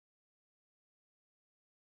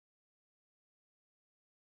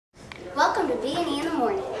Welcome to B&E in the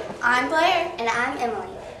Morning. I'm Blair. And I'm Emily.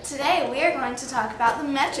 Today we are going to talk about the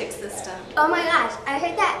metric system. Oh my gosh, I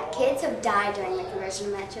heard that kids have died during the conversion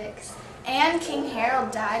of metrics. And King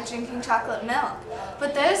Harold died drinking chocolate milk.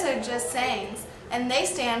 But those are just sayings, and they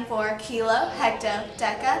stand for kilo, hecto,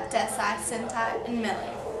 deca, deci, centi, and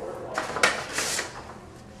milli.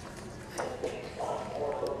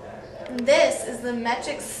 This is the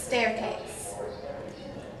metric staircase,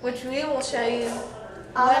 which we will show you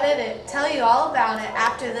what it is, tell you all about it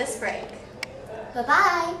after this break.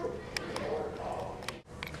 Bye-bye.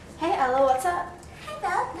 Hey Ella, what's up? Hi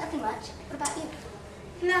Belle, nothing much. What about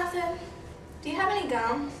you? Nothing. Do you have any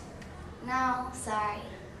gum? No, sorry.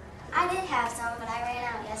 I did have some, but I ran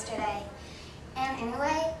out yesterday. And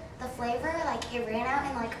anyway, the flavor, it ran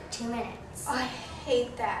out in 2 minutes. Oh, I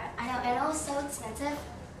hate that. I know, and it was so expensive.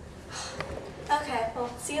 Okay, well,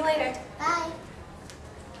 see you later. Bye.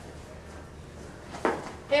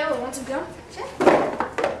 Hey Ella, want some gum? Sure.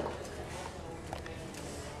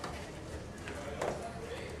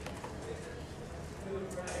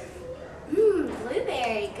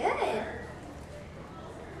 Blueberry, good.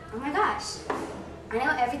 Oh my gosh, I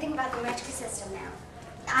know everything about the metric system now.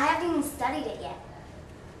 I haven't even studied it yet.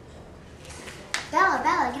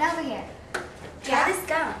 Bella, get over here. Try this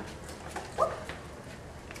gum.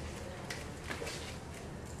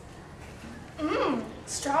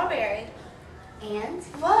 Strawberry. And?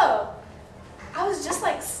 Whoa. I was just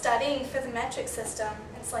studying for the metric system.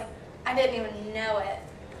 It's I didn't even know it.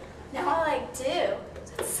 Now I do.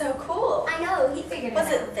 It's so cool. I know, he figured it out.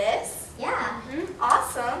 Was it this? Yeah.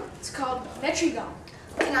 Awesome. It's called Metri Gum.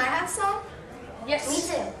 Can I have some? Yes. Me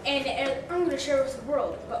too. And I'm going to share it with the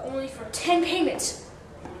world, but only for 10 payments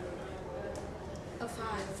of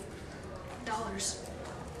 $5.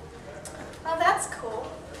 Oh, that's cool.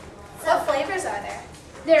 What flavors are there?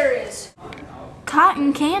 There is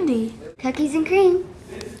Cotton candy. Cookies and cream.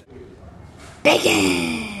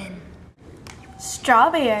 Bacon.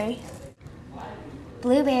 Strawberry.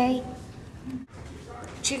 Blueberry.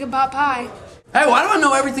 chicken pot pie. Hey, why do I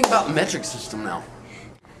know everything about the metric system now?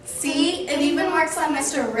 See, it even works on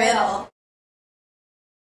Mr. Riddle.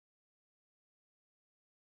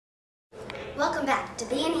 Welcome back to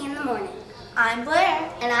B&E in the Morning. I'm Blair.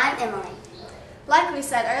 And I'm Emily. Like we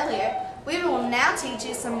said earlier, we will now teach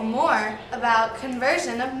you some more about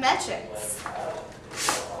conversion of metrics.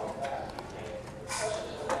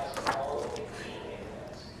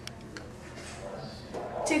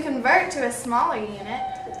 To convert to a smaller unit,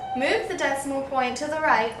 move the decimal point to the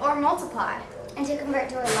right or multiply. And to convert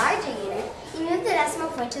to a larger unit, you move the decimal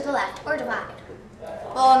point to the left or divide.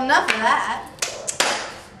 Well, enough of that.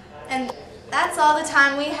 And that's all the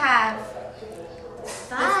time we have.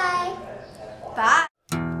 Bye. Bye.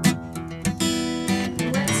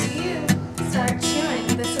 Let's you start chewing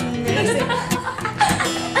this amazing.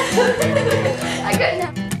 I couldn't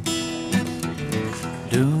have.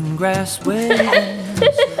 Dune grass waves,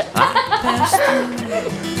 I pass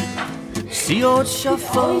through. Sea old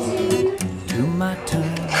shuffle to my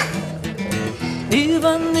tune.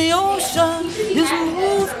 Even the ocean is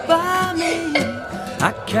moved by me.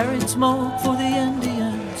 I carried smoke for the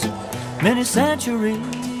Indians many centuries.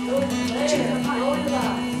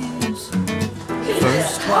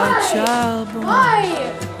 First white child born,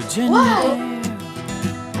 Virginia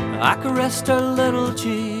dear. I caressed her little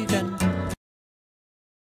cheek.